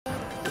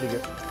Pretty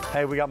good.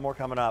 Hey, we got more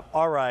coming up.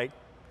 All right.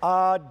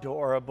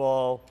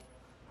 Adorable.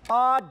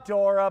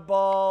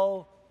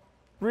 Adorable.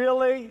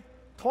 Really?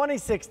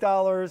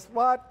 $26.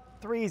 What?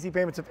 3 easy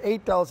payments of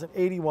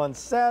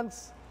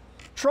 $8.81.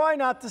 Try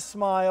not to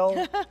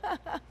smile.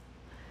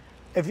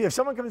 If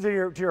someone comes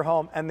to your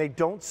home and they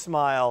don't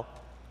smile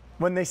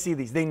when they see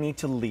these, they need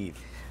to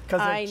leave.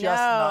 Because they're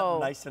just not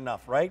nice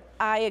enough, right?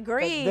 I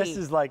agree. This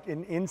is like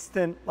an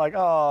instant, like,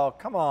 oh,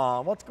 come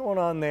on, what's going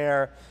on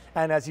there?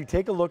 And as you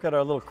take a look at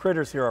our little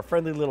critters here, our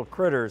friendly little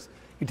critters,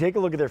 you take a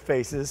look at their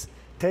faces,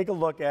 take a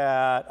look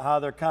at how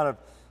they're kind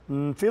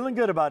of feeling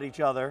good about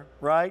each other,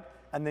 right?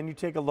 And then you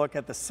take a look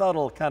at the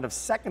subtle kind of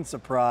second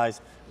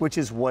surprise, which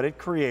is what it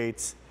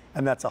creates,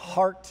 and that's a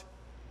heart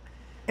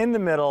in the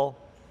middle,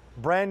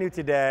 brand new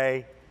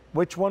today.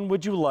 Which one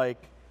would you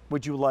like?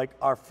 Would you like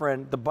our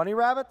friend, the bunny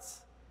rabbits?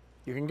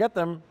 You can get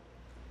them.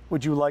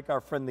 Would you like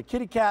our friend, the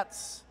kitty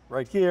cats?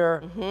 Right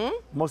here.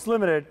 Most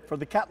limited for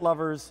the cat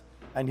lovers.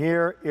 And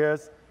here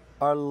is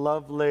our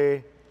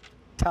lovely,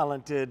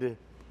 talented,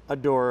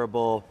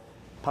 adorable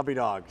puppy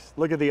dogs.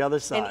 Look at the other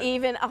side. And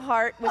even a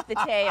heart with the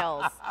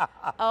tails.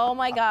 Oh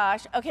my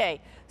gosh.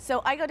 Okay,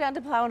 so I go down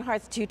to Plow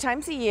Hearth 2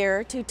 times a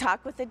year to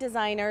talk with the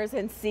designers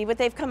and see what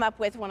they've come up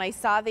with. When I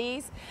saw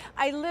these,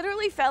 I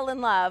literally fell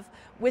in love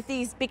with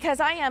these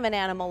because I am an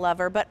animal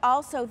lover, but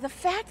also the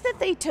fact that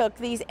they took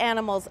these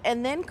animals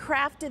and then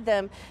crafted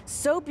them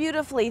so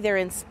beautifully. They're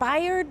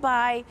inspired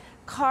by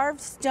carved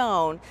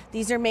stone.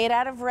 These are made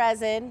out of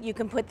resin. You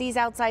can put these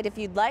outside if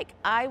you'd like.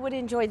 I would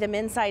enjoy them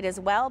inside as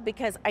well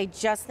because I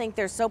just think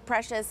they're so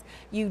precious.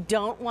 You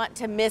don't want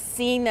to miss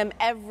seeing them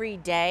every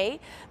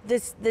day.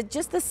 Just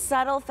the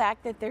subtle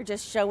fact that they're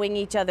just showing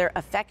each other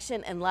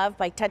affection and love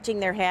by touching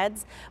their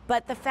heads,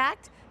 but the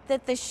fact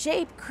that the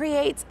shape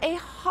creates a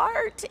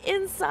heart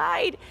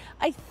inside,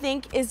 I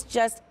think is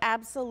just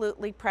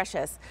absolutely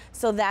precious.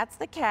 So that's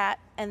the cat,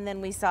 and then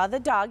we saw the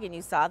dog, and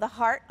you saw the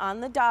heart on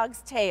the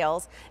dog's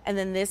tails, and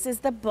then this is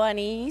the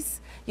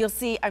bunnies. You'll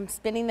see I'm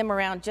spinning them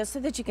around just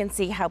so that you can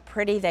see how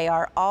pretty they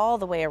are all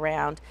the way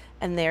around,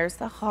 and there's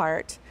the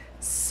heart.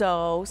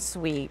 So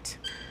sweet.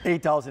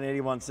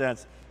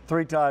 $8.81.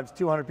 3 times,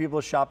 200 people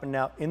shopping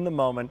now in the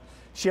moment.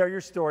 Share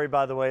your story,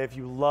 by the way, if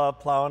you love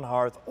Plow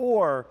Hearth,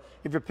 or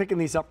if you're picking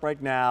these up right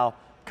now,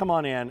 come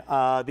on in.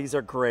 These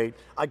are great.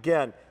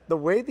 Again, the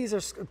way these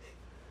are,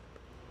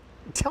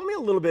 tell me a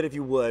little bit, if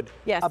you would,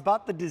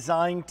 about the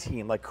design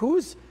team. Like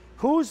who's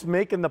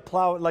making the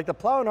Plow, like the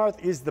Plow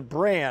Hearth is the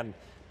brand,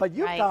 but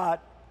you've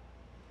got,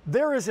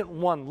 there isn't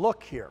one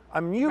look here.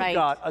 I mean, you've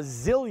got a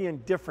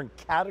zillion different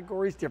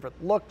categories,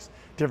 different looks,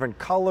 different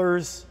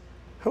colors.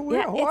 Who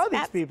are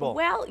these people?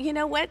 Well, you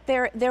know what?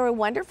 They're a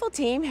wonderful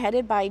team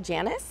headed by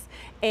Janice,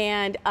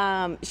 and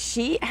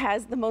she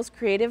has the most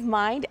creative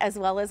mind, as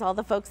well as all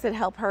the folks that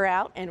help her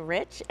out, and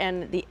Rich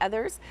and the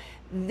others.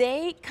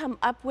 They come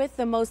up with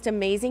the most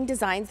amazing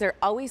designs. They're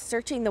always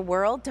searching the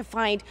world to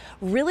find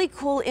really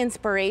cool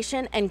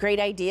inspiration and great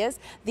ideas.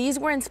 These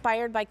were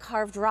inspired by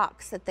carved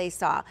rocks that they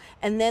saw.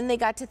 And then they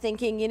got to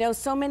thinking, you know,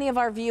 so many of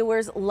our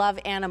viewers love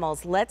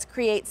animals. Let's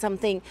create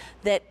something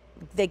that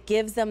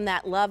gives them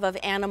that love of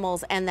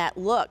animals and that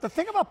look. The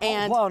thing about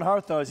Plow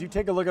Hearth, though, is you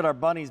take a look at our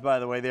bunnies, by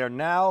the way, they are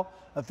now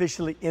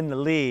officially in the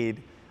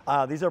lead.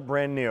 These are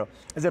brand new.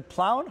 Is that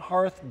Plow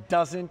Hearth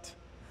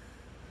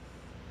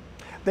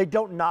they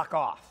don't knock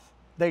off.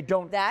 They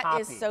don't copy.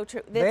 That is so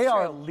true. They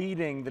are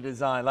leading the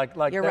design. Like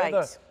You're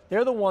right.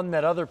 They're the one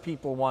that other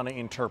people want to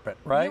interpret,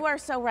 right? You are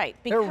so right.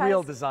 They're a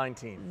real design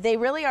team. They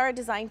really are a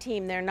design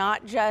team. They're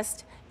not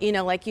just, you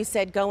know, like you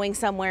said, going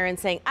somewhere and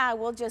saying,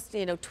 we'll just,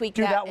 you know, tweak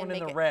that. Do that one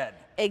in the red.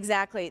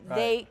 Exactly.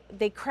 Right.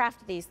 They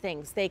craft these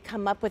things. They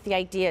come up with the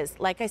ideas.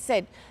 Like I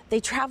said, they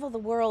travel the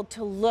world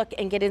to look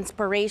and get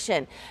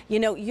inspiration. You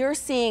know, you're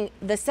seeing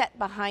the set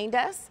behind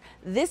us.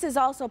 This is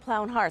also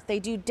Plow Hearth. They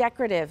do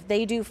decorative,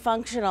 they do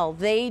functional,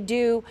 they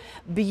do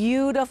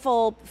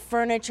beautiful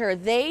furniture.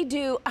 They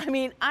do, I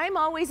mean, I'm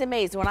always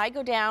amazed. When I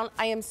go down,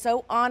 I am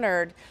so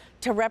honored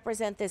to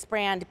represent this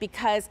brand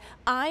because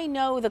I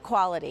know the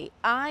quality.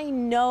 I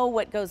know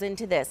what goes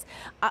into this.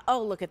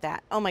 Oh, look at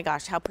that. Oh my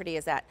gosh, how pretty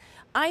is that?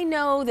 I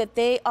know that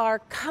they are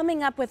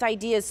coming up with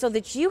ideas so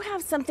that you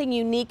have something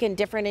unique and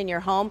different in your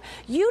home.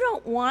 You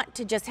don't want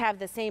to just have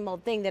the same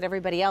old thing that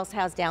everybody else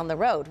has down the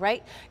road,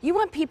 right? You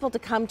want people to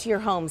come to your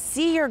home,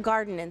 see your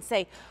garden and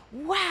say,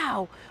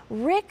 wow,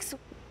 Rick's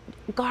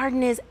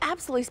garden is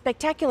absolutely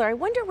spectacular. I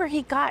wonder where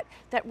he got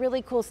that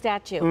really cool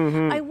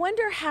statue. I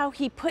wonder how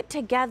he put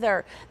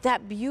together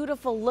that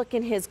beautiful look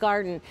in his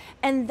garden.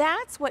 And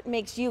that's what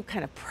makes you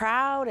kind of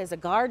proud as a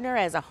gardener,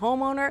 as a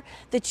homeowner,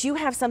 that you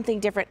have something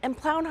different. And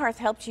Plow Hearth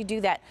helps you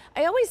do that.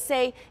 I always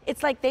say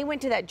it's like they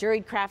went to that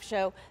juried craft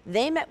show,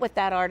 they met with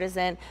that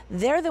artisan,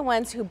 they're the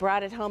ones who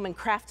brought it home and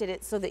crafted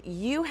it so that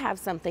you have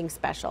something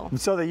special.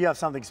 So that you have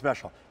something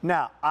special.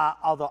 Now,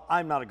 although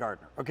I'm not a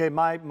gardener, okay,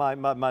 my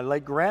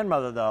late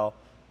grandmother, though,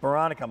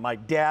 Veronica, my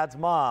dad's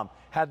mom,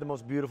 had the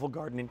most beautiful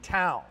garden in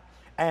town.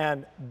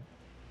 And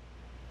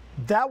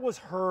that was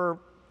her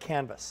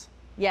canvas.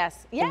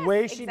 Yes, yes, The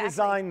way she exactly.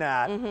 designed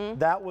that,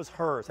 that was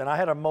hers. And I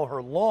had to mow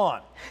her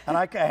lawn. And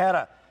I had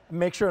to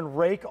make sure and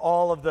rake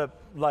all of the,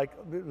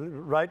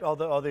 all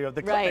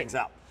the clippings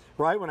out.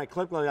 Right, when I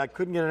clipped, I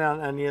couldn't get it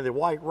on any of the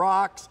white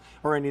rocks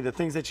or any of the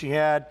things that she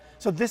had.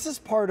 So this is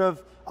part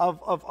of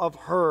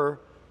her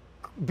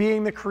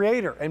being the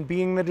creator and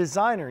being the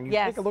designer. And you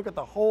take a look at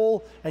the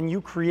whole, and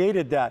you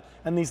created that.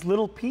 And these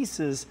little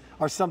pieces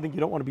are something you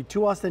don't want to be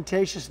too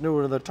ostentatious, no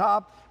over the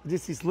top.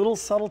 Just these little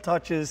subtle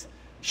touches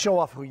show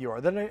off who you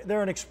are.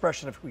 They're an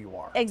expression of who you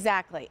are.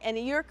 Exactly. And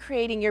you're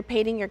painting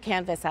your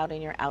canvas out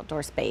in your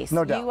outdoor space.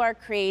 No doubt. You are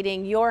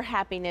creating your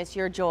happiness,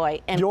 your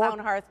joy, and Plow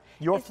Hearth.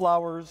 Your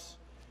flowers,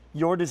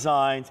 your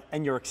designs,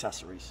 and your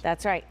accessories.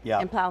 That's right. Yeah.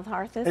 And Plow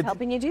Hearth is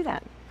helping you do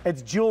that.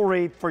 It's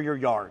jewelry for your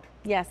yard.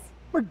 Yes.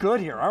 We're good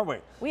here, aren't we?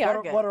 We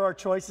are good. What are our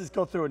choices?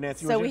 Go through it,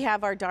 Nancy. So we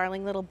have our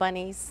darling little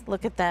bunnies.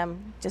 Look at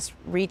them, just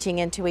reaching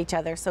into each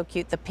other. So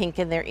cute, the pink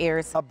in their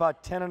ears.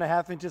 About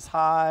 10.5 inches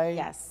high.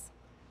 Yes.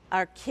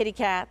 Our kitty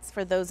cats,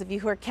 for those of you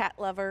who are cat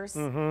lovers.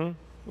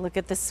 Look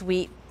at the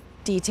sweet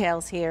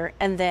details here.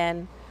 And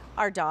then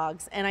our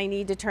dogs. And I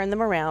need to turn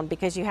them around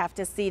because you have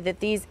to see that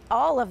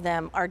all of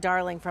them are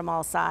darling from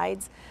all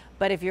sides.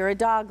 But if you're a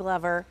dog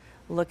lover,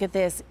 look at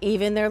this.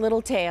 Even their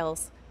little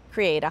tails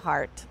create a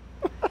heart.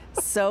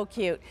 So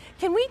cute.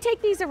 Can we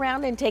take these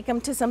around and take them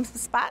to some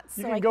spots?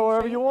 You can go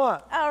wherever you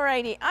want.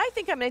 Alrighty, I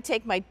think I'm gonna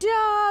take my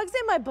dogs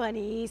and my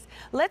bunnies.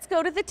 Let's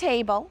go to the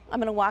table. I'm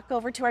gonna walk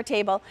over to our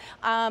table.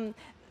 And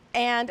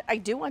I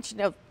do want you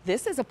to know,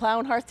 this is a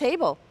Plow Hearth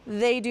table.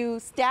 They do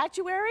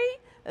statuary,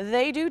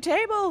 they do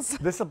tables.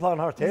 This is a Plow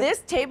Hearth table? This,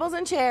 tables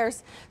and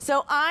chairs.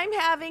 So I'm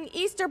having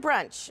Easter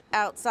brunch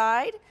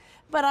outside,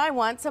 but I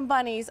want some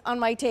bunnies on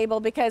my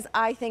table because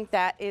I think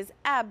that is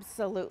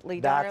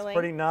absolutely darling. That's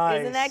pretty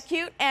nice. Isn't that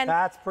cute? And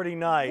that's pretty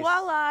nice.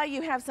 Voila,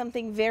 you have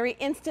something very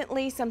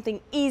instantly,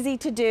 something easy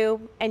to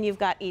do, and you've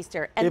got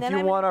Easter. And if you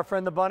want our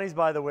friend the bunnies,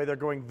 by the way, they're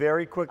going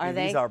very quickly. Are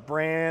they? These are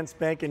brand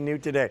spanking new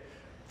today.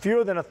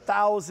 Fewer than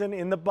 1,000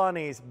 in the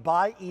bunnies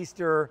by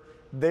Easter.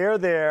 They're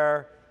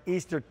there.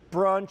 Easter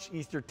brunch,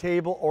 Easter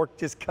table, or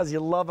just because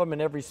you love them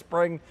and every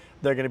spring,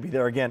 they're going to be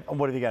there again. And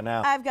what have you got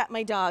now? I've got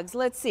my dogs.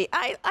 Let's see.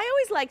 I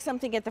always like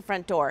something at the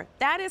front door.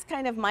 That is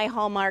kind of my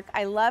hallmark.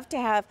 I love to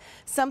have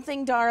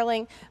something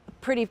darling,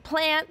 pretty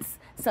plants,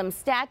 some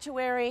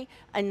statuary,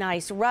 a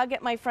nice rug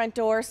at my front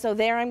door. So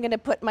there I'm going to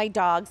put my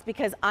dogs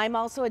because I'm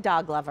also a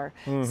dog lover.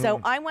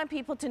 So I want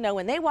people to know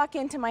when they walk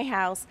into my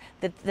house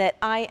that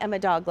I am a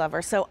dog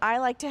lover. So I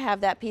like to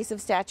have that piece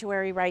of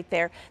statuary right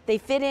there. They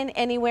fit in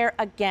anywhere.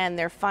 Again,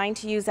 they're fine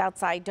to use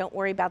outside. Don't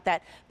worry about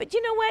that. But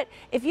you know what?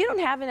 If you don't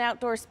have an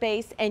outdoor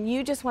space and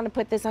you just want to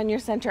put this on your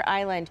center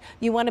island,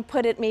 you want to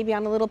put it maybe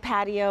on a little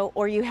patio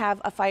or you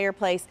have a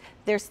fireplace,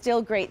 they're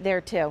still great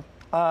there too.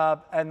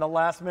 And the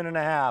last minute and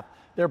a half,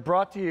 they're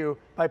brought to you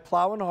by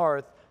Plow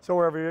Hearth. So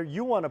wherever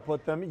you want to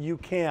put them, you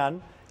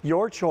can.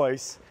 Your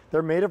choice.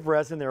 They're made of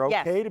resin. They're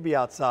okay to be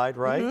outside,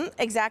 right?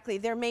 Exactly.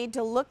 They're made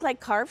to look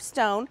like carved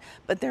stone,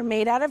 but they're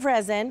made out of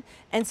resin,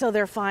 and so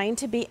they're fine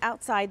to be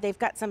outside. They've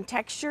got some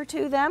texture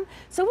to them.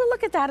 So we'll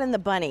look at that in the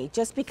bunny,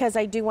 just because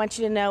I do want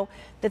you to know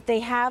that they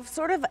have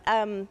sort of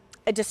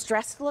a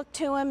distressed look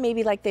to them,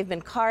 maybe like they've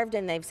been carved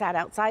and they've sat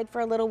outside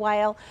for a little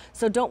while.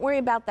 So don't worry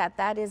about that.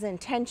 That is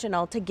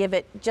intentional to give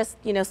it just,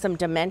 you know, some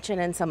dimension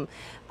and some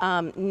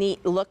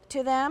neat look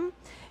to them.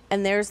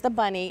 And there's the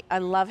bunny. I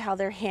love how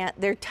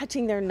they're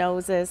touching their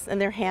noses and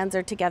their hands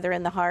are together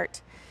in the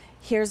heart.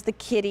 Here's the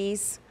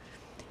kitties.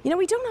 You know,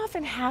 we don't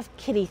often have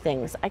kitty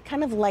things. I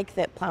kind of like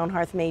that Plow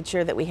Hearth made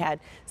sure that we had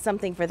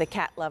something for the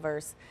cat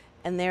lovers.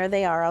 And there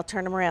they are. I'll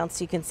turn them around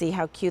so you can see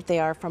how cute they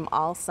are from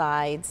all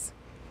sides.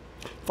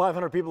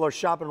 500 people are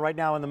shopping right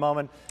now in the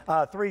moment.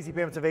 3 easy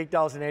payments of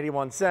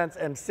 $8.81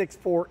 and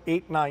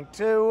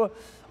 64892.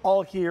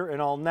 All here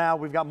and all now.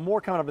 We've got more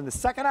coming up in the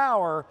second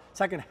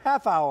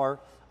half hour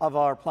of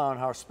our Plow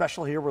Hearth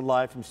special here. We're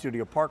live from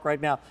Studio Park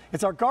right now.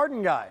 It's our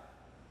garden guide.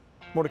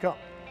 More to come.